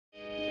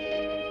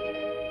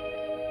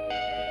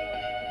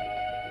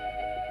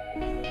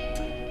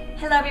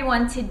Hello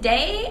everyone,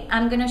 today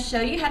I'm going to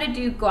show you how to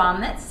do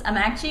grommets. I'm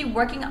actually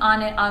working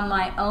on it on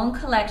my own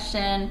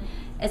collection.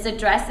 It's a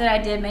dress that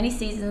I did many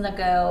seasons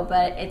ago,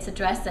 but it's a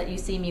dress that you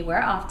see me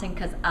wear often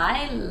because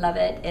I love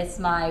it. It's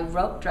my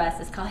rope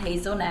dress. It's called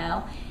Hazel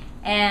now.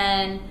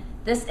 And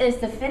this is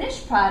the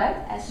finished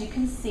product, as you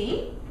can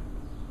see.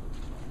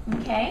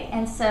 Okay,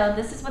 and so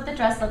this is what the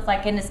dress looks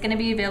like, and it's going to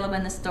be available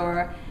in the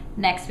store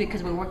next week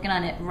because we're working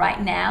on it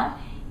right now.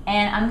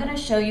 And I'm going to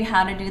show you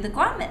how to do the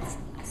grommets.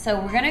 So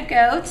we're going to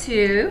go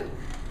to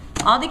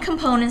all the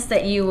components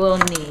that you will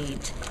need.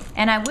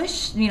 And I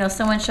wish,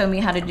 someone showed me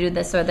how to do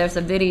this, or there's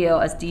a video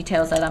as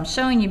details that I'm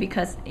showing you,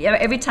 because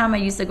every time I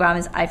use the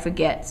grommets, I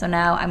forget. So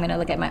now I'm going to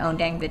look at my own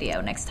dang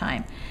video next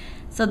time.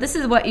 So this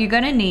is what you're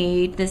going to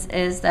need. This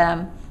is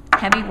the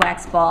heavy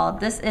wax ball.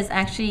 This is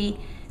actually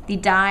the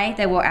die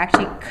that will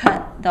actually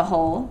cut the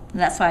hole.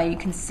 That's why you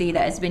can see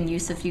that it's been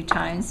used a few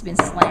times, been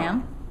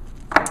slammed.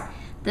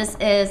 This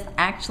is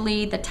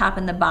actually the top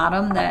and the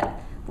bottom that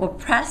will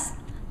press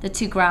the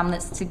two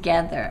grommets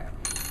together.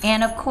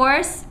 And of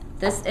course,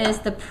 this is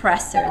the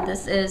presser.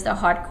 This is the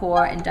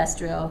hardcore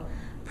industrial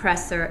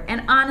presser.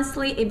 And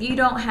honestly, if you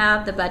don't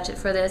have the budget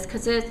for this,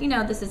 because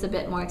this is a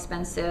bit more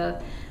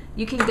expensive,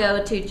 you can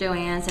go to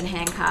Joann's and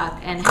Hancock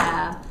and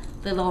have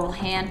the little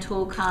hand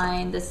tool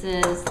kind. This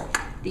is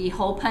the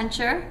hole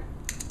puncher,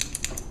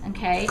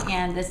 okay,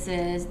 and this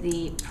is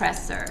the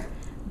presser.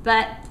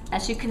 But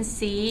as you can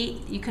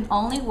see, you can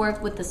only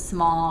work with the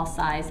small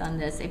size on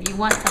this. If you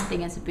want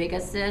something as big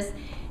as this,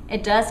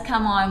 it does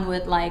come on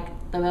with like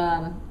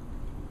the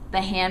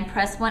hand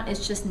press one.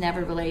 It's just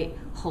never really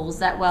holds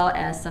that well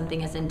as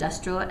something as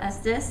industrial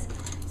as this.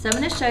 So I'm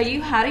going to show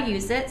you how to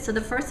use it. So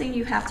the first thing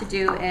you have to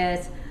do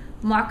is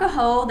mark a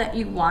hole that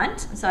you want.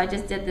 So I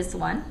just did this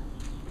one.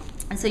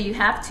 And so you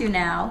have to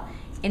now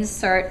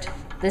insert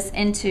this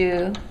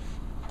into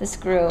the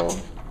screw,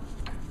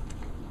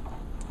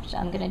 which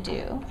I'm going to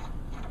do.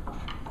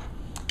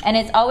 And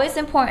it's always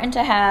important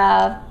to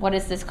have, what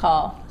is this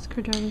called?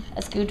 Screwdriver.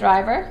 A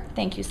screwdriver.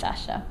 Thank you,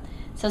 Sasha.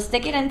 So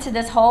stick it into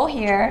this hole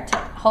here to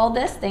hold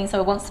this thing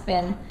so it won't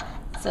spin,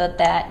 so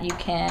that you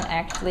can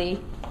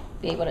actually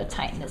be able to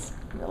tighten this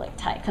really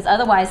tight. Because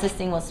otherwise this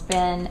thing will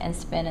spin and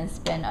spin and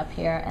spin up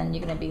here, and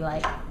you're going to be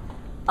like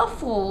a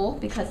fool,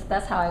 because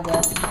that's how I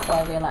was before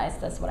I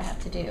realized that's what I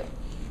have to do.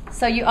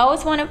 So you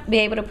always want to be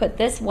able to put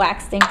this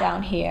wax thing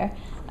down here.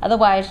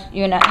 Otherwise,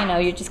 you're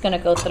not, you're just going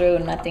to go through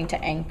and nothing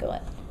to anchor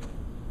it.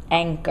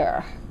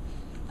 I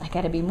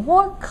got to be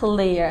more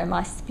clear in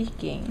my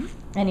speaking.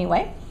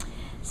 Anyway,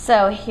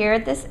 so here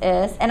this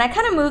is, and I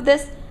kind of move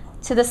this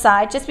to the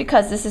side just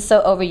because this is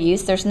so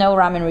overused. There's no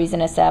rhyme and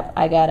reason except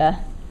I gotta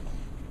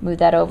move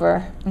that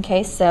over.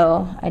 Okay,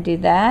 so I do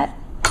that.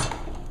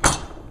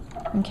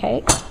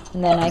 Okay,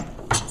 and then I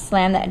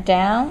slam that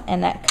down,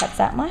 and that cuts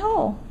out my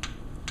hole.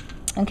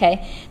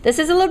 Okay, this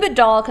is a little bit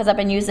dull because I've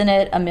been using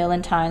it a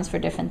million times for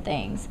different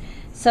things.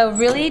 So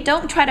really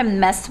don't try to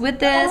mess with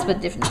this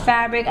with different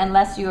fabric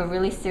unless you are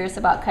really serious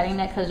about cutting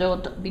it, because it'll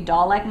be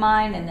dull like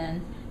mine, and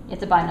then you have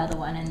to buy another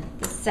one. And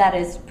this set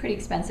is pretty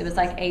expensive. It's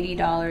like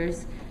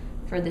 $80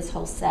 for this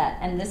whole set.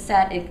 And this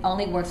set, it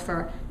only works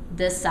for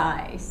this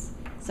size.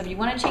 So if you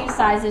want to change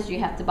sizes, you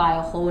have to buy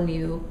a whole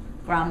new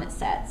grommet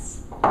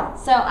sets.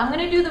 So I'm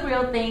going to do the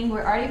real thing. We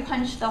already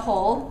punched the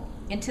hole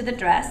into the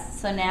dress.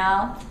 So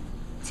now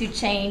to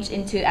change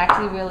into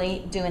actually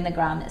really doing the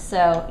grommet.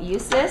 So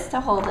use this to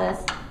hold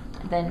this,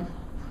 and then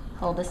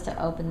hold this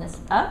to open this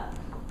up.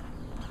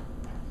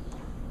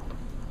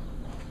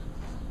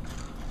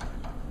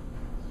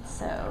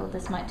 So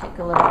this might take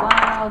a little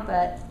while,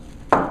 but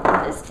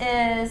this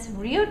is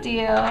real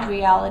deal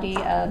reality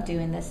of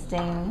doing this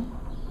thing.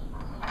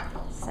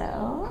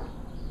 So,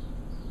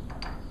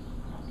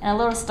 and a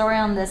little story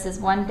on this is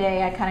one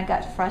day I kind of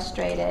got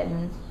frustrated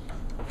and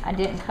I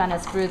didn't kind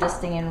of screw this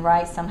thing in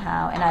right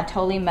somehow, and I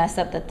totally messed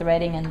up the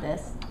threading in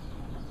this.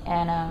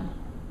 And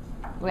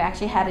we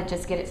actually had to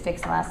just get it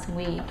fixed last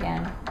week,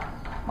 and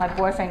my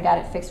boyfriend got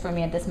it fixed for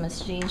me at this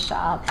machine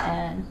shop,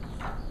 and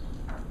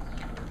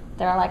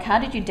they're like, how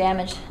did you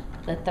damage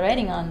the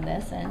threading on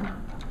this? And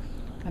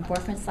my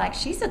boyfriend's like,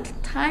 she's a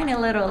tiny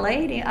little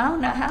lady. I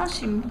don't know how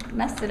she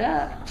messed it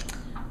up.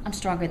 I'm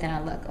stronger than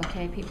I look,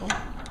 okay, people?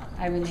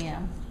 I really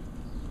am.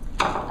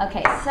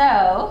 Okay,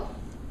 so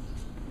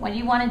what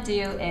you want to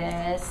do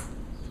is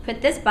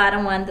put this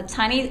bottom one, the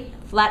tiny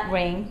flat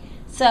ring.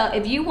 So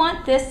if you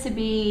want this to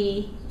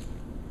be,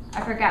 I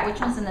forgot which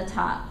one's in the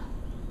top.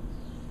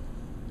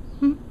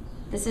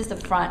 This is the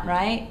front,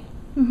 right?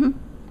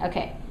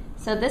 Okay,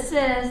 so this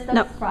is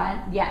the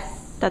front.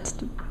 Yes. That's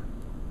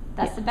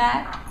the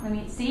back. Let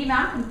me see.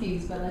 Now I'm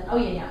confused. But oh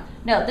yeah.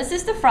 No, this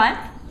is the front.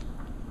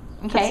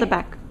 Okay. That's the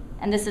back.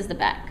 And this is the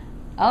back.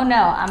 Oh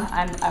no,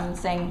 I'm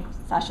saying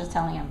Sasha's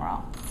telling him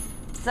wrong.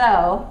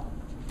 So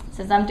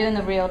since I'm doing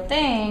the real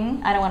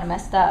thing, I don't want to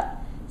mess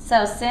up.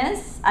 So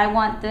since I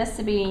want this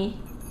to be,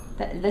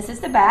 this is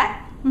the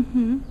back.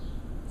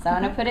 So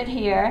I'm going to put it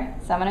here.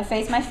 So I'm going to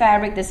face my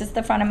fabric. This is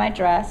the front of my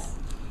dress,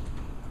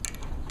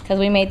 because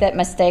we made that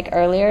mistake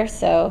earlier.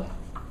 So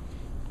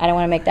I don't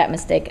want to make that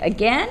mistake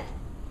again.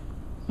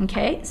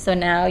 Okay, so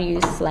now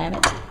you slam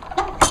it.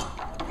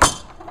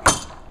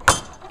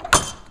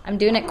 I'm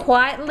doing it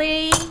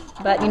quietly,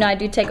 but you know, I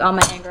do take all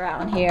my anger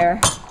out in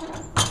here.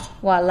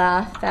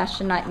 Voila,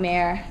 fashion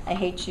nightmare. I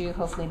hate you.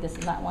 Hopefully this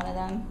is not one of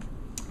them.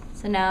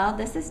 So now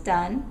this is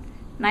done,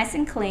 nice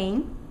and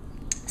clean.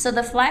 So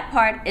the flat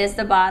part is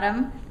the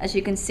bottom, as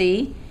you can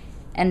see,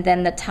 and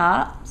then the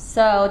top.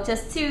 So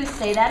just to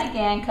say that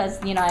again,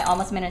 because you know I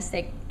almost made a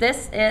mistake.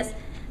 This is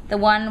the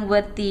one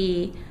with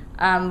the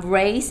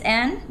raised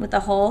end with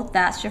the hole.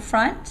 That's your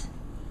front,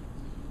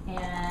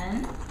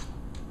 and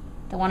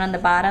the one on the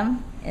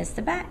bottom is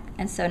the back.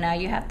 And so now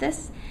you have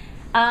this.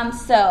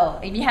 So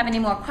if you have any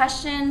more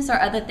questions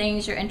or other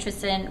things you're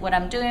interested in what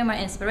I'm doing or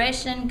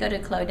inspiration, go to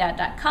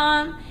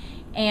chloedad.com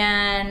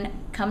and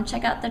come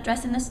check out the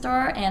dress in the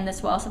store, and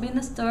this will also be in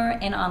the store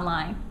and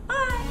online. Bye.